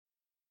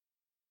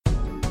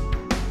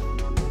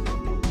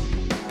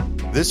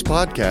This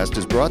podcast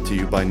is brought to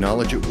you by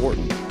Knowledge at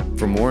Wharton.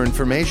 For more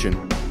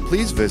information,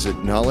 please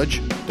visit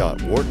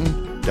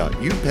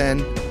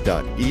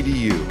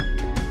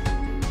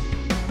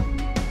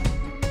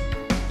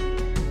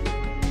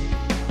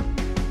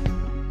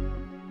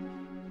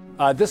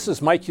This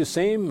is Mike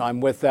Useem. I'm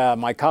with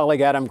my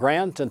colleague Adam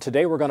Grant, and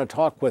today we're going to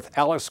talk with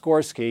Alex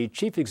Gorsky,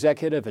 Chief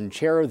Executive and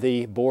Chair of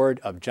the Board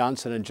of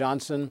Johnson &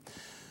 Johnson,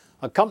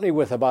 a company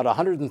with about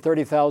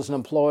 130,000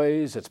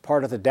 employees. It's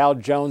part of the Dow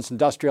Jones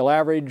Industrial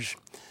Average,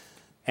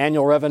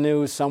 annual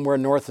revenue somewhere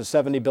north of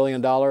 $70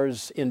 billion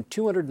in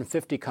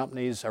 250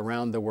 companies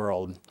around the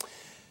world.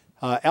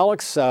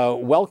 Alex,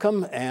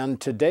 welcome,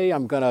 and today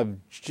I'm going to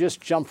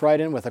just jump right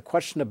in with a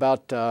question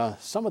about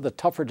some of the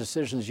tougher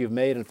decisions you've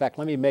made. In fact,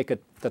 let me make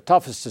it the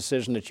toughest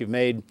decision that you've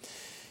made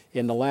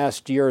in the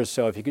last year or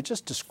so. If you could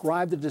just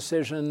describe the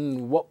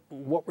decision,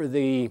 what were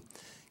the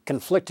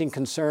conflicting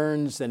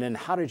concerns, and then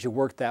how did you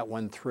work that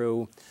one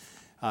through,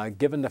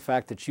 given the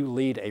fact that you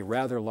lead a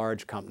rather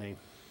large company?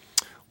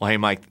 Well, hey,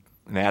 Mike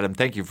and Adam,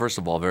 thank you, first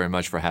of all, very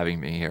much for having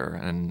me here.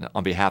 And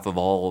on behalf of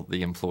all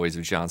the employees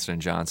of Johnson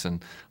 &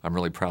 Johnson, I'm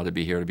really proud to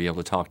be here to be able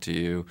to talk to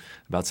you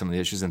about some of the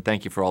issues. And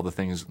thank you for all the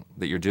things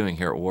that you're doing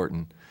here at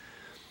Wharton.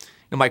 You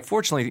know, Mike,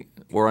 fortunately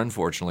or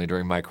unfortunately,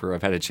 during my career,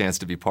 I've had a chance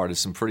to be part of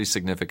some pretty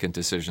significant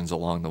decisions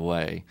along the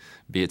way,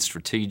 be it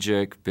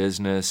strategic,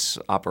 business,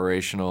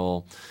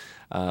 operational.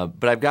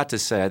 But I've got to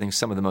say, I think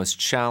some of the most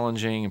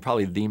challenging, and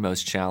probably the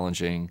most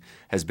challenging,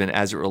 has been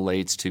as it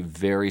relates to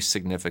very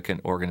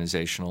significant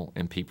organizational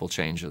and people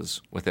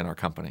changes within our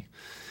company.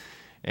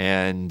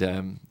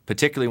 And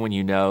particularly when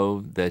you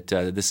know that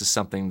this is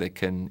something that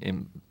can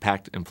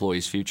impact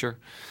employees' future,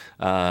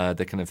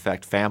 that can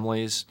affect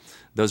families.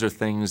 Those are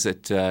things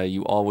that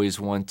you always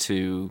want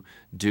to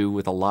do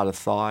with a lot of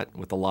thought,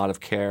 with a lot of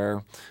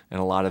care,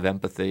 and a lot of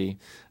empathy.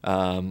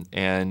 So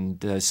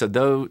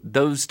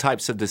those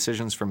types of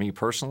decisions for me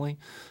personally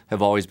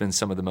have always been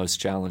some of the most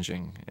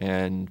challenging.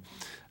 And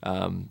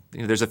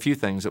there's a few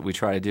things that we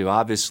try to do.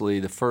 Obviously,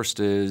 the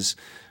first is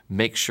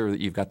make sure that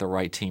you've got the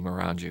right team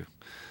around you.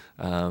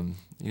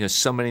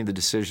 So many of the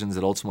decisions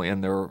that ultimately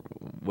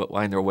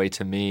find their way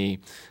to me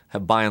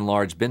have by and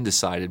large been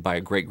decided by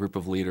a great group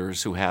of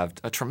leaders who have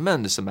a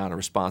tremendous amount of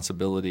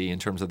responsibility in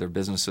terms of their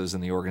businesses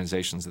and the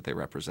organizations that they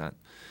represent.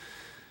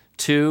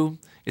 Two,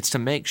 it's to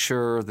make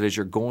sure that as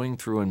you're going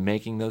through and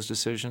making those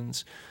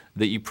decisions,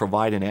 that you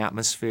provide an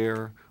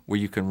atmosphere where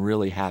you can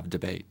really have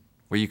debate,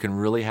 where you can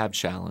really have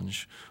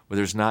challenge, where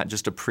there's not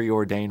just a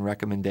preordained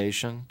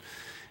recommendation,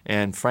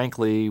 and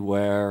frankly,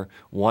 where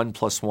 1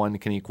 + 1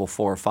 can equal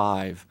 4 or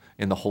 5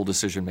 in the whole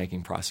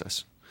decision-making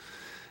process.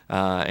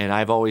 And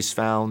I've always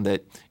found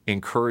that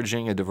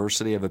encouraging a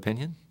diversity of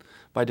opinion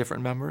by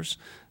different members,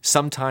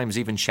 sometimes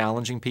even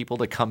challenging people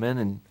to come in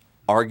and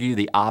argue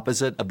the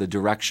opposite of the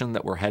direction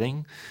that we're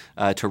heading,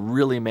 to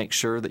really make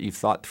sure that you've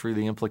thought through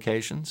the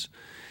implications.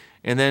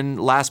 And then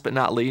last but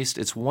not least,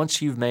 it's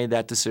once you've made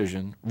that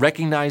decision,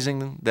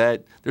 recognizing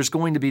that there's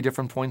going to be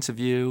different points of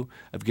view,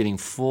 of getting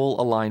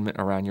full alignment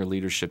around your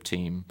leadership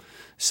team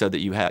so that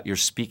you're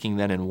speaking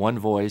then in one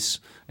voice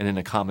and in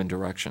a common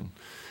direction.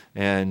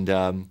 And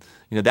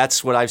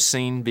that's what I've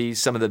seen be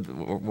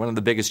one of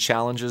the biggest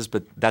challenges,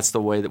 but that's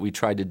the way that we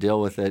tried to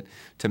deal with it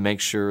to make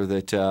sure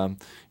that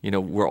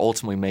we're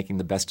ultimately making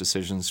the best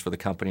decisions for the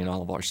company and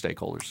all of our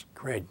stakeholders.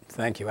 Great.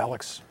 Thank you,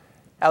 Alex.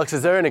 Alex,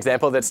 is there an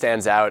example that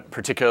stands out,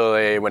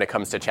 particularly when it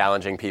comes to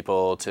challenging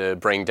people to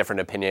bring different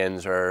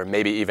opinions or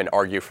maybe even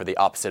argue for the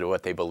opposite of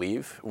what they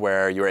believe,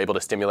 where you were able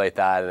to stimulate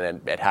that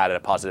and it had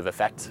a positive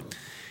effect?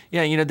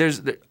 Yeah,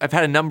 I've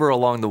had a number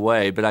along the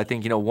way, but I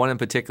think, one in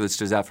particular that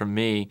stands out for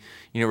me,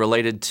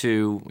 related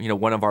to,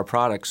 one of our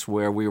products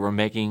where we were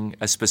making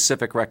a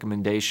specific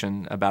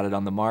recommendation about it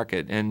on the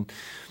market. And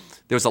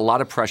there was a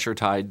lot of pressure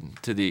tied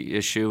to the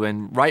issue,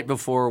 and right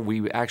before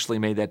we actually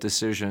made that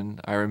decision,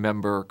 I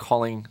remember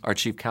calling our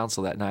chief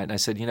counsel that night, and I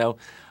said,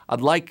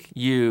 I'd like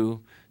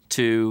you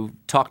to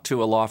talk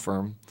to a law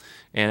firm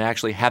and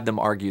actually have them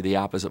argue the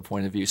opposite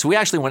point of view. So we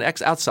actually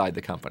went outside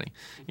the company,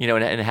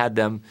 and had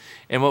them.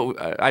 And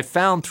what I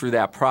found through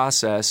that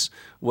process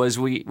was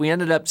we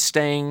ended up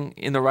staying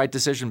in the right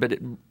decision, but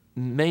it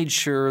made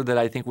sure that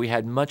I think we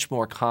had much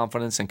more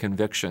confidence and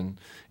conviction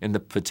in the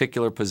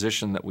particular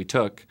position that we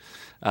took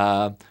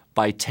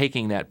by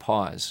taking that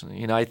pause.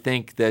 I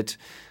think that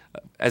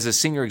as a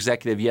senior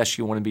executive, yes,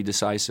 you want to be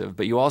decisive,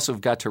 but you also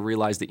have got to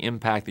realize the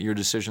impact that your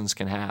decisions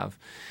can have.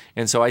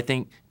 And so I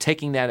think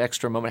taking that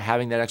extra moment,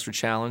 having that extra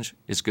challenge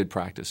is good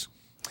practice.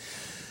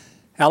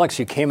 Alex,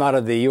 you came out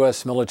of the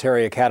U.S.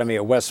 Military Academy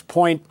at West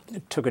Point,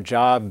 took a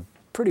job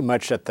pretty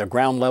much at the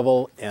ground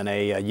level in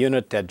a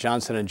unit at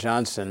Johnson &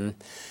 Johnson.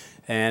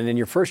 And in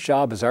your first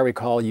job, as I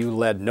recall, you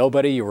led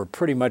nobody. You were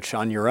pretty much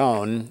on your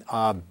own,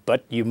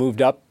 but you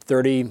moved up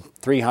 30,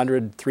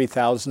 300,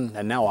 3,000,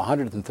 and now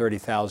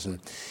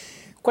 130,000.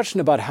 Question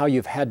about how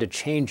you've had to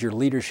change your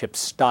leadership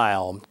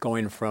style,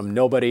 going from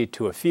nobody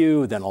to a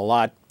few, then a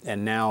lot,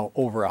 and now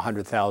over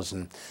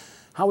 100,000.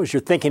 How has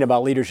your thinking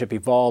about leadership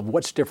evolved?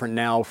 What's different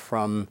now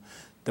from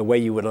the way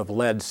you would have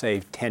led,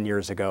 say, 10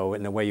 years ago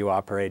in the way you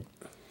operate?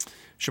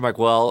 Sure, Mike.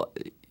 Well,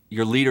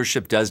 your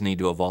leadership does need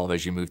to evolve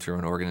as you move through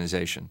an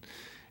organization.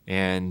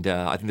 And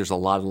I think there's a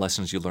lot of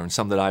lessons you learn.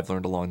 Some that I've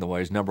learned along the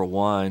way is, number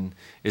one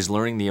is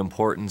learning the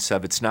importance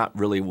of it's not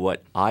really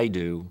what I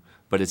do,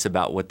 but it's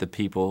about what the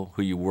people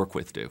who you work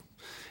with do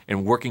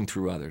and working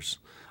through others.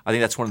 I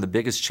think that's one of the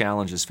biggest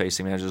challenges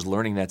facing managers,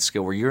 learning that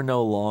skill where you're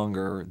no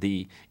longer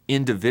the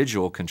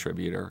individual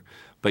contributor,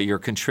 but you're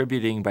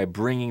contributing by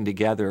bringing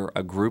together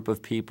a group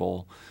of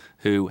people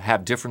who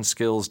have different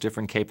skills,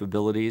 different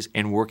capabilities,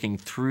 and working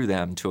through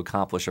them to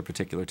accomplish a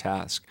particular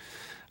task.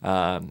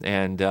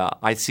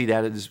 I see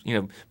that as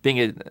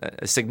being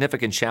a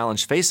significant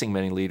challenge facing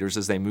many leaders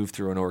as they move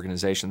through an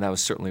organization. That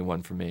was certainly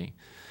one for me.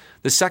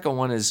 The second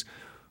one is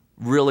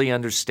really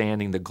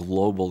understanding the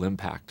global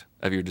impact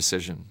of your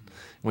decision.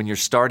 When you're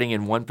starting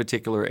in one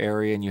particular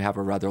area and you have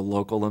a rather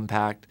local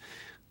impact,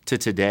 to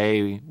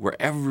today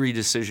where every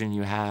decision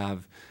you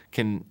have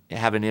can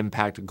have an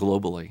impact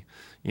globally.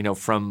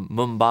 From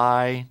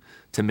Mumbai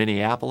to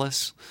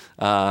Minneapolis,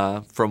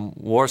 from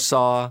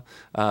Warsaw,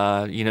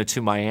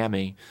 to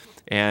Miami,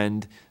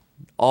 and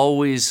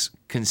always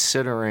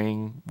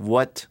considering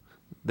what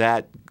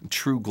that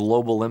true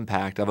global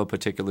impact of a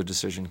particular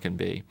decision can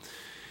be.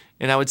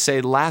 And I would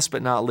say, last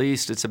but not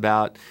least, it's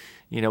about,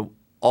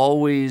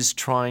 always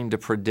trying to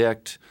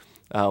predict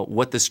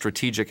what the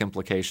strategic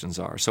implications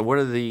are. So what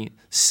are the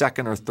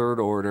second or third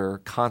order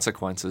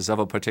consequences of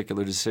a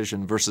particular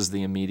decision versus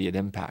the immediate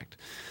impact?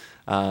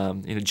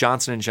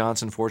 Johnson &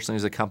 Johnson, fortunately,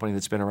 is a company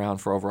that's been around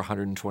for over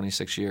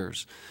 126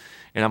 years.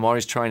 And I'm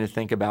always trying to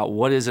think about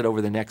what is it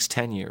over the next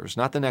 10 years,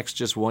 not the next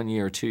just 1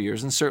 year or 2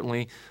 years. And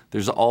certainly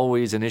there's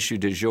always an issue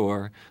du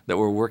jour that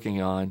we're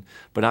working on.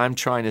 But I'm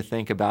trying to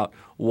think about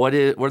what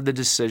are the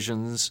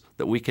decisions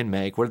that we can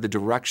make, what are the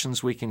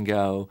directions we can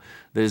go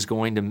that is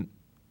going to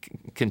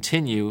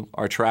continue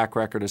our track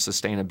record of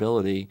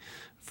sustainability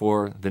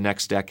for the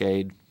next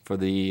decade, for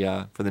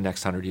the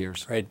next 100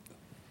 years. Right.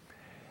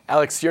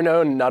 Alex, you're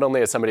known not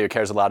only as somebody who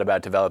cares a lot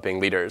about developing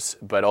leaders,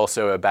 but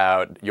also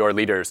about your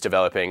leaders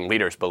developing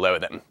leaders below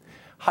them.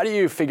 How do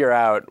you figure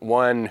out,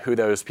 one, who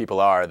those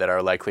people are that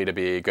are likely to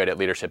be good at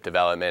leadership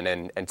development,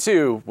 and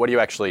two, what do you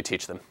actually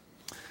teach them?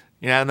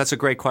 Yeah, and that's a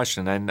great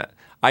question. And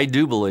I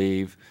do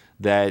believe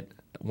that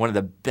one of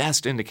the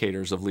best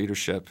indicators of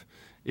leadership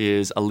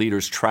is a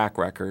leader's track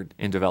record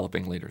in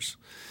developing leaders.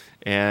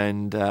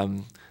 And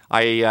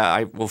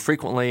I will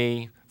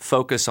frequently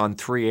focus on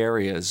three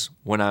areas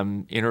when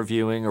I'm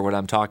interviewing or when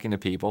I'm talking to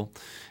people.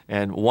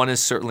 And one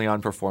is certainly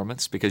on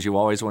performance, because you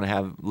always want to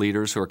have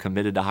leaders who are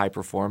committed to high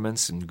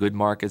performance in good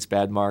markets,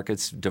 bad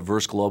markets,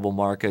 diverse global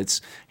markets,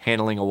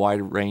 handling a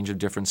wide range of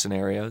different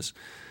scenarios.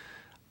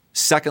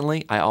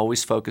 Secondly, I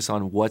always focus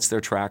on what's their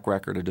track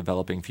record of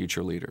developing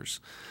future leaders.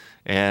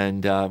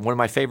 And one of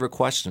my favorite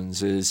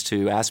questions is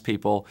to ask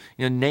people,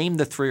 name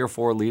the 3 or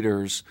 4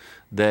 leaders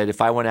that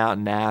if I went out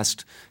and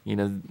asked,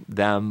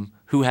 them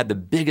who had the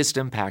biggest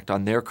impact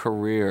on their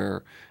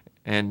career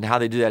and how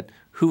they do that,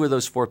 who are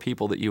those 4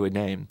 people that you would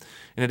name?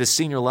 And at a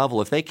senior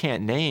level, if they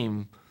can't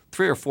name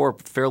 3 or 4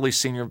 fairly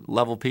senior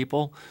level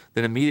people,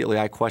 then immediately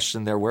I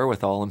question their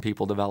wherewithal in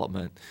people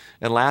development.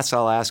 And last,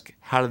 I'll ask,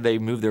 how did they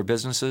move their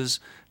businesses?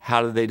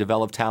 How did they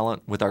develop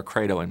talent with our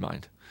credo in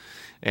mind?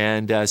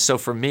 And so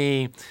for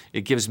me,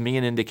 it gives me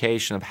an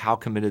indication of how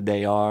committed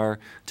they are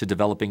to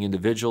developing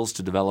individuals,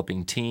 to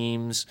developing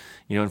teams,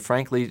 and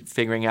frankly,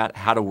 figuring out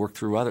how to work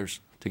through others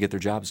to get their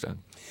jobs done.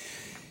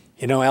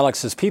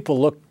 Alex, as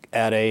people look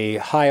at a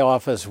high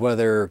office,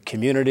 whether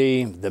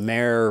community, the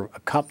mayor, a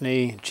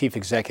company, chief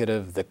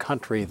executive, the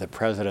country, the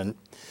president,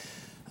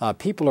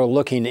 people are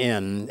looking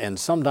in, and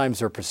sometimes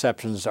their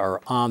perceptions are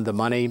on the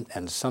money,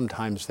 and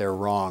sometimes they're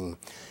wrong.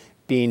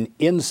 Being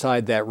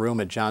inside that room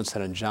at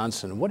Johnson &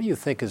 Johnson, what do you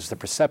think is the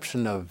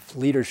perception of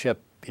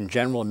leadership in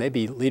general, and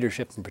maybe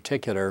leadership in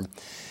particular,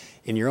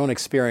 in your own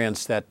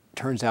experience that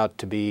turns out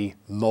to be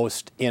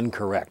most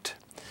incorrect?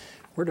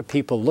 Where do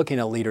people looking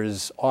at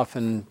leaders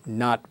often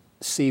not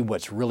see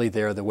what's really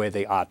there the way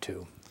they ought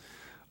to?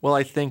 Well,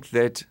 I think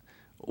that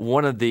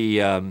one of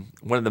the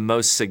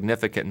most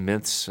significant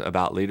myths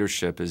about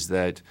leadership is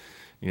that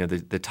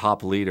the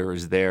top leader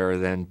is there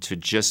then to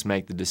just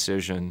make the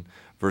decision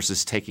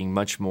versus taking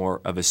much more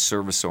of a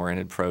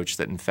service-oriented approach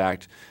that, in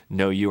fact,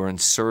 know you are in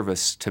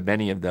service to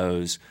many of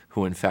those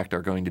who, in fact,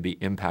 are going to be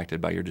impacted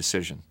by your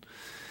decision.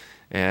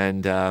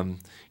 And,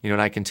 and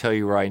I can tell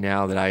you right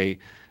now that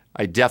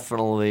I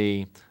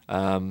definitely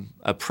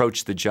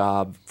approach the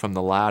job from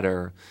the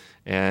latter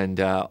and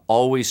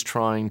always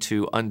trying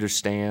to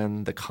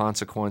understand the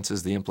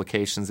consequences, the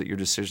implications that your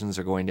decisions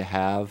are going to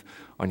have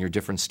on your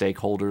different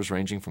stakeholders,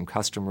 ranging from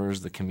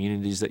customers, the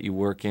communities that you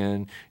work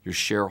in, your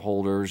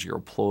shareholders, your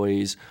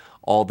employees,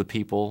 all the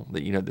people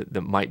that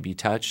that might be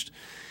touched,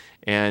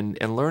 and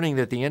learning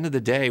that at the end of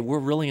the day, we're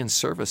really in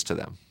service to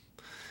them.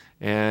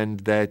 And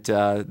that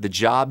the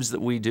jobs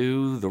that we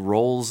do, the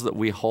roles that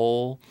we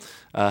hold,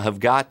 have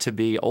got to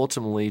be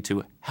ultimately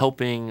to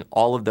helping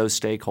all of those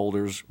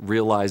stakeholders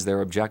realize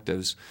their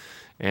objectives.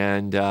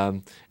 And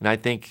I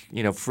think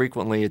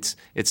frequently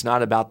it's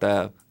not about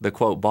the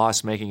quote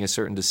boss making a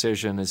certain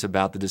decision. It's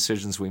about the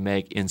decisions we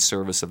make in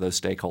service of those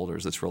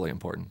stakeholders. That's really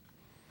important.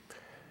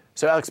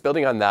 So Alex,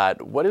 building on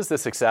that, what is the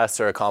success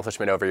or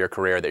accomplishment over your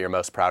career that you're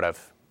most proud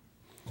of?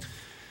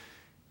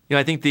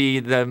 I think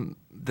the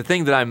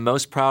thing that I'm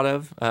most proud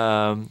of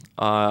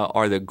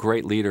are the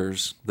great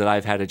leaders that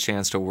I've had a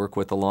chance to work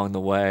with along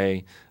the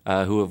way,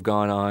 who have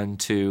gone on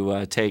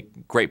to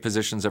take great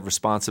positions of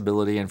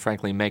responsibility and,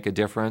 frankly, make a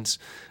difference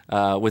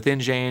within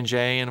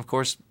J&J and, of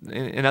course,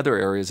 in other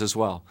areas as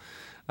well.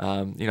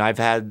 I've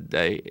had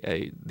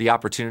the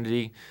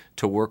opportunity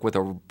to work with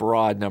a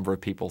broad number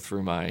of people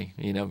through my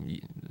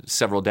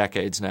several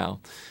decades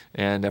now,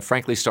 and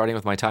frankly, starting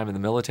with my time in the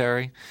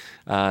military,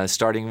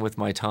 starting with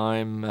my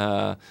time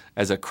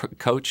as a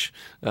coach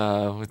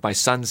with my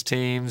son's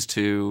teams,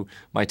 to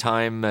my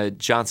time at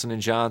Johnson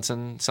 &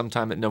 Johnson,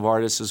 sometime at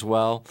Novartis as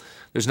well.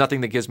 There's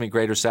nothing that gives me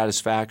greater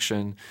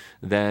satisfaction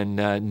than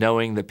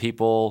knowing that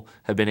people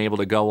have been able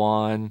to go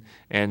on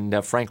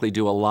and frankly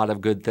do a lot of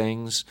good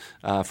things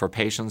for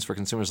patients, for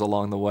consumers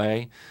along the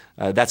way.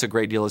 That's a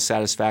great deal of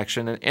satisfaction.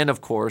 And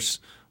of course,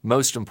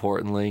 most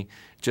importantly,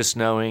 just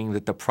knowing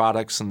that the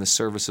products and the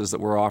services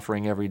that we're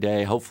offering every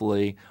day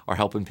hopefully are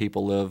helping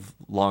people live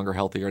longer,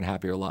 healthier, and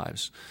happier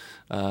lives.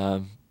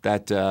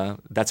 That's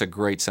a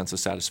great sense of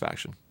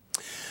satisfaction.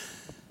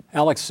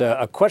 Alex,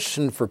 a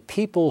question for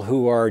people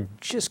who are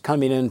just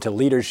coming into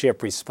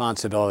leadership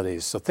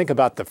responsibilities. So think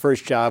about the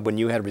first job when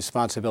you had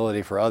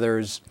responsibility for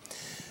others.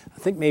 I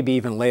think maybe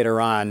even later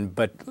on,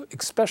 but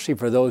especially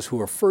for those who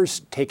are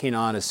first taking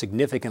on a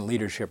significant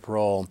leadership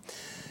role.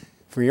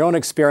 From your own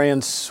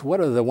experience, what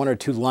are the one or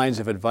two lines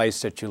of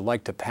advice that you'd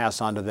like to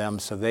pass on to them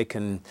so they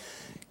can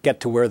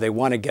get to where they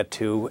want to get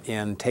to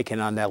in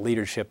taking on that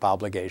leadership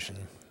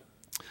obligation?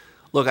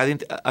 Look, I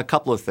think a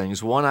couple of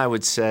things. One, I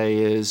would say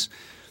is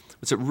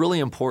what's really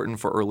important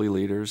for early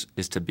leaders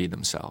is to be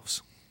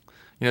themselves.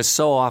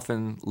 So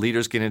often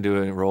leaders get into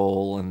a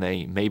role and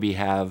they maybe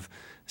have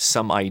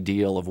some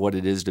ideal of what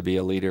it is to be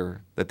a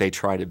leader that they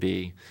try to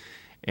be.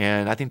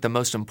 And I think the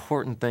most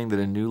important thing that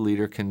a new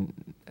leader can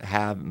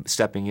have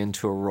stepping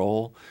into a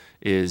role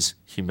is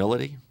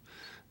humility,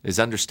 is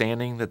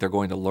understanding that they're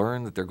going to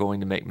learn, that they're going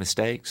to make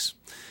mistakes,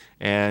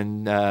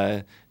 and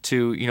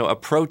to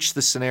approach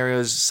the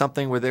scenarios as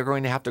something where they're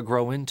going to have to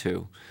grow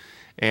into.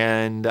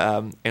 And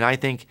I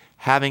think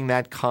having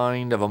that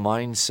kind of a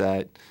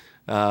mindset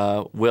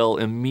will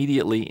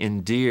immediately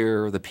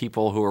endear the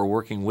people who are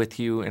working with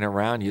you and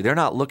around you. They're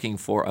not looking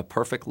for a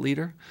perfect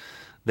leader.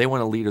 They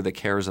want a leader that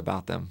cares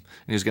about them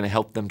and who's going to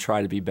help them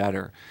try to be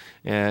better.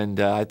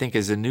 And I think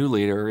as a new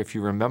leader, if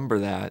you remember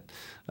that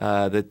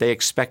they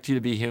expect you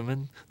to be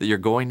human, that you're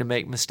going to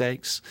make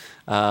mistakes,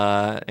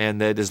 and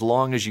that as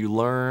long as you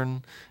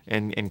learn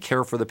and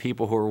care for the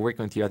people who are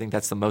working with you, I think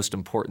that's the most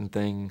important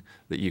thing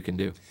that you can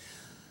do.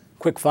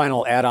 Quick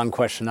final add-on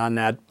question on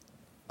that.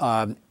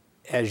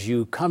 As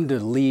you come to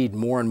lead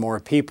more and more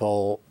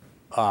people,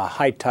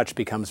 high touch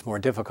becomes more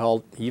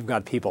difficult. You've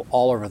got people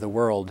all over the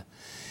world.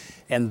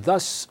 And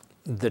thus,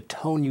 the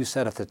tone you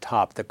set at the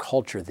top, the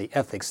culture, the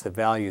ethics, the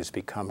values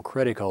become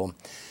critical.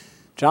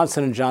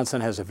 Johnson & Johnson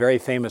has a very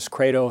famous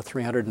credo,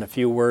 300 and a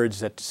few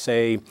words that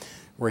say,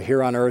 we're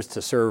here on earth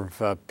to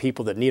serve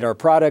people that need our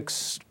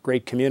products,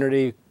 great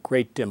community,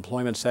 great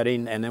employment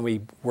setting, and then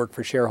we work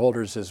for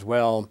shareholders as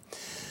well.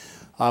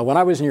 When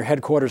I was in your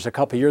headquarters a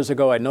couple years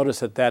ago, I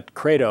noticed that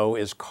credo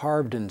is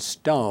carved in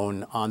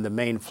stone on the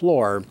main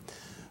floor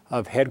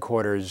of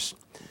headquarters.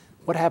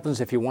 What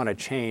happens if you want to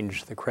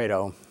change the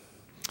credo?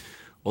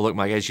 Well, look,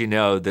 Mike, as you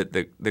know,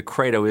 the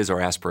credo is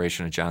our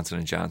aspiration at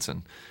Johnson &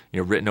 Johnson.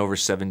 Written over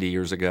 70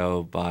 years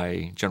ago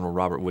by General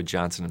Robert Wood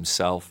Johnson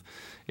himself.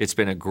 It's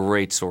been a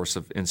great source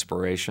of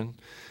inspiration,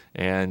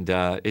 and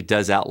it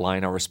does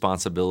outline our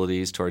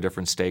responsibilities to our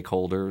different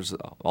stakeholders,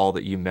 all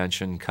that you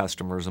mentioned,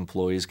 customers,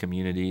 employees,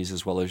 communities,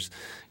 as well as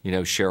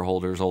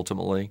shareholders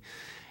ultimately.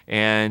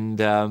 And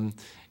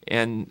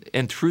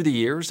through the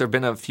years, there have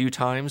been a few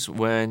times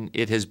when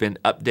it has been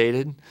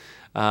updated.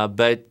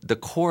 But the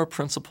core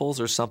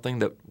principles are something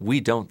that we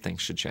don't think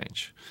should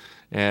change.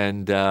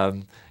 And,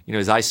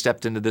 as I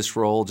stepped into this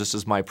role, just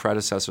as my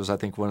predecessors, I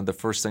think one of the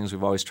first things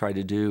we've always tried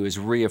to do is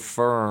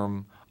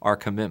reaffirm our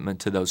commitment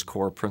to those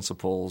core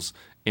principles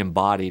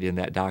embodied in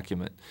that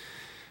document.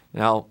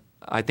 Now,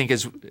 I think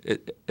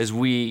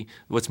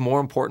what's more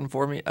important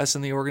for us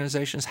in the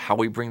organization is how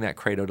we bring that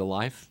credo to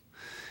life.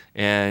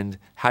 And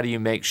how do you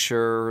make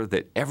sure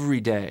that every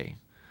day,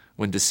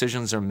 when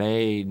decisions are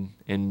made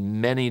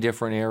in many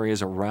different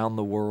areas around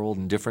the world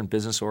in different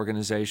business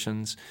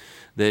organizations,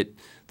 that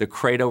the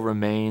credo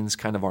remains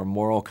kind of our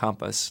moral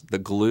compass, the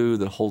glue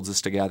that holds us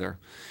together.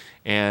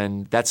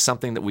 And that's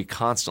something that we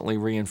constantly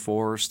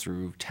reinforce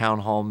through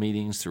town hall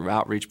meetings, through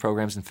outreach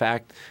programs. In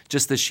fact,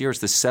 just this year, it's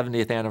the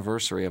 70th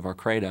anniversary of our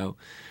credo,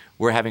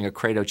 we're having a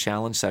Credo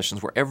Challenge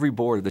sessions where every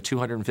board of the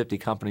 250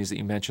 companies that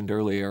you mentioned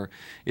earlier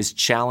is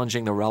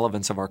challenging the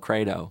relevance of our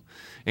Credo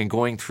and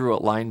going through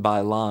it line by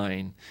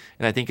line.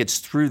 And I think it's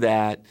through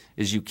that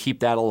as you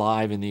keep that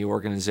alive in the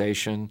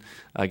organization,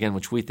 again,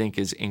 which we think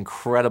is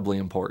incredibly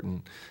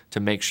important to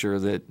make sure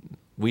that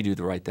we do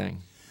the right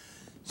thing.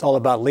 It's all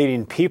about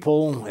leading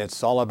people,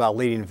 it's all about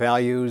leading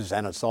values,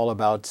 and it's all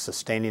about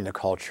sustaining the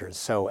culture.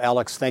 So,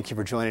 Alex, thank you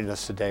for joining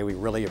us today. We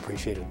really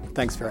appreciate it.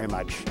 Thanks very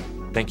much.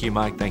 Thank you,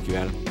 Mike. Thank you,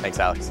 Adam. Thanks,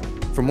 Alex.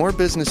 For more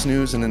business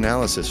news and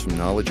analysis from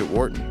Knowledge at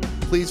Wharton,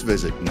 please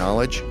visit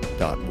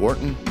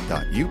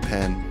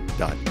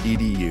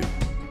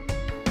knowledge.wharton.upenn.edu.